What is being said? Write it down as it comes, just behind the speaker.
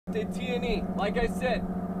T&E, like I said,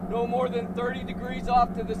 no more than 30 degrees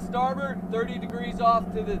off to the starboard, 30 degrees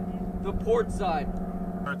off to the port side.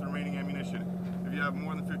 Start the remaining ammunition. If you have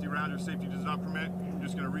more than 50 rounds, your safety does not permit. You're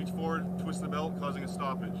just going to reach forward, twist the belt, causing a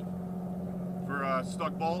stoppage. For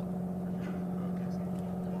stuck bolt,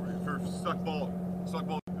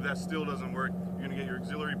 if that still doesn't work, you're going to get your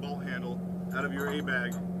auxiliary bolt handle out of your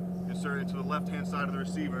A-bag, insert it into the left-hand side of the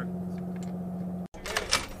receiver.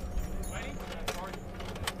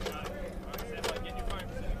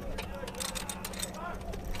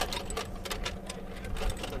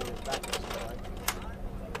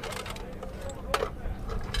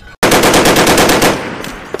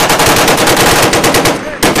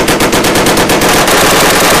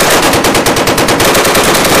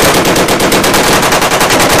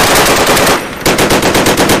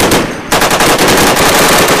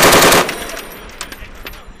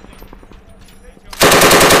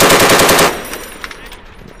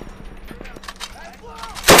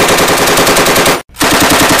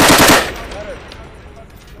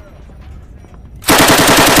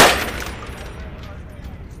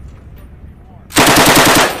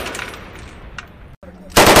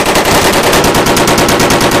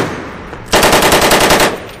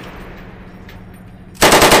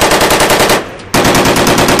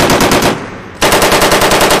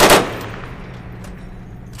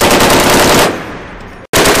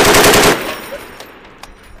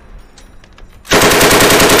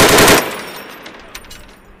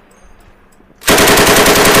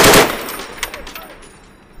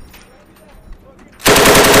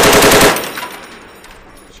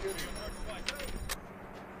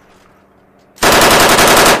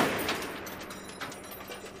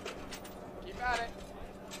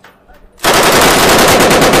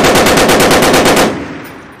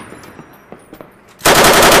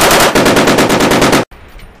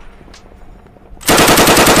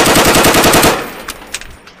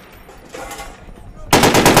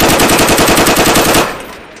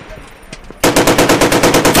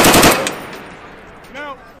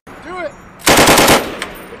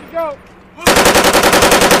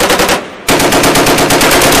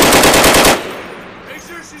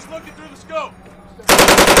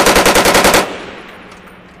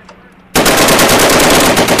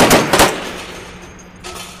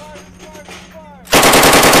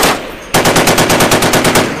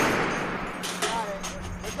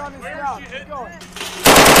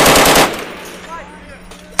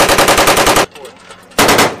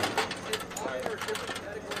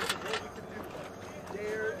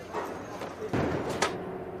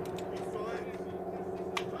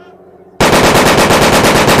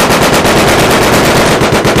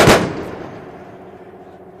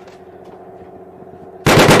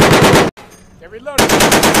 Reloading.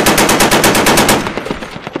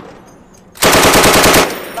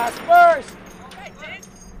 Last burst.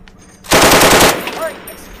 All right,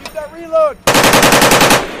 execute that reload.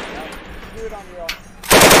 Do it on your own.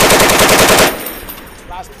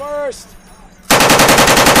 Last burst.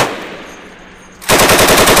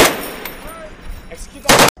 Execute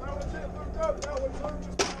that.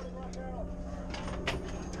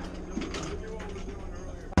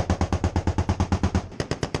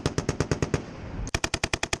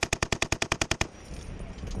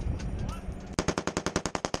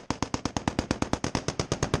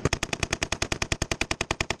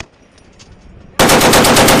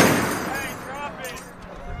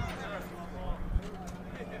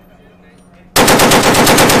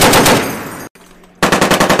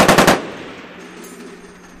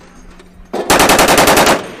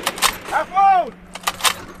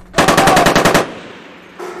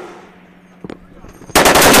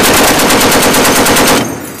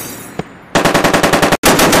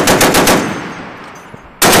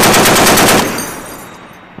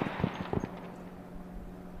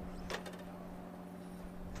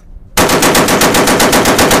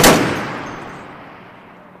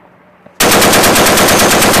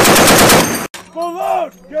 Full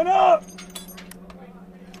load! Get up!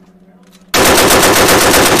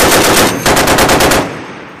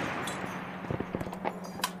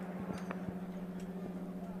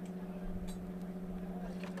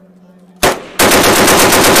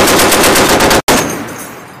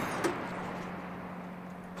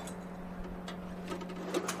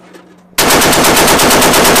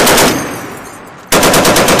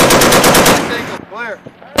 Clear.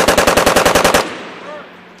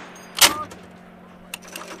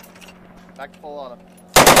 Back to full on him.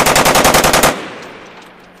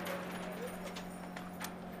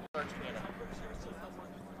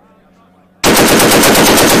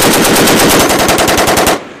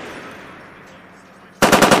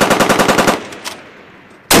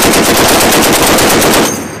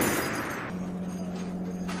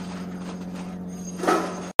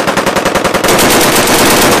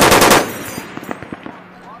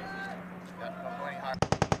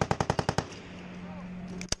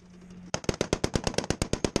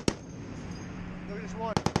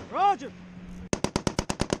 Roger.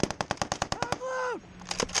 Full load!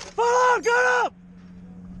 Full load, gun up!